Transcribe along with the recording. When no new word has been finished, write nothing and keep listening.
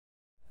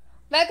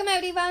Welcome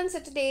everyone. So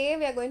today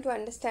we are going to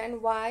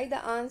understand why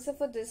the answer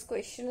for this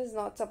question is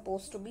not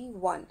supposed to be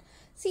 1.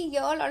 See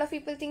here, a lot of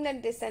people think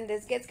that this and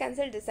this gets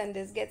cancelled, this and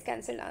this gets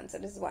cancelled,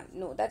 answer is 1.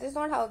 No, that is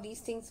not how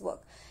these things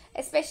work.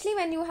 Especially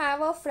when you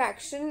have a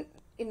fraction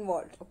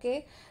involved,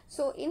 okay?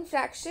 So in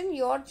fraction,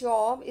 your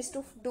job is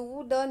to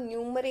do the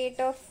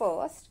numerator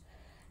first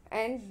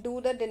and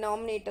do the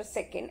denominator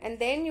second, and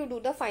then you do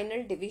the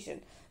final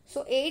division.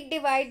 So 8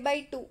 divided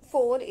by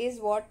 4 is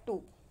what?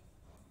 2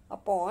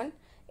 upon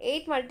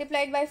 8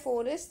 multiplied by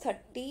 4 is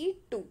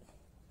 32.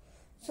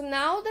 So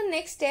now the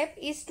next step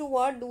is to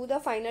what? Do the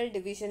final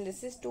division.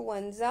 This is 2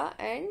 ones are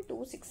and 2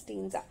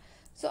 16s are.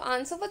 So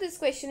answer for this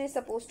question is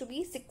supposed to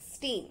be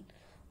 16.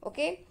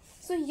 Okay.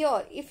 So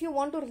here, if you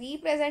want to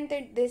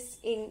represent this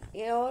in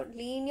your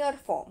linear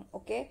form,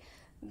 okay,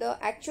 the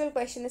actual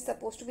question is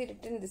supposed to be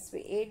written this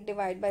way: 8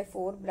 divided by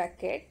 4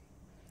 bracket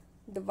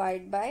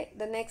divide by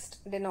the next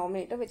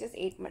denominator, which is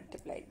 8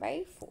 multiplied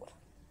by 4.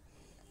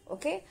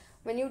 Okay,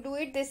 when you do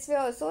it this way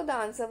also, the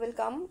answer will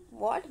come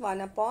what?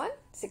 1 upon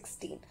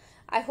 16.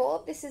 I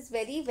hope this is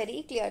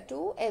very clear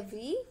to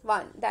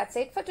everyone. That's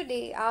it for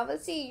today. I will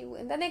see you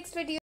in the next video.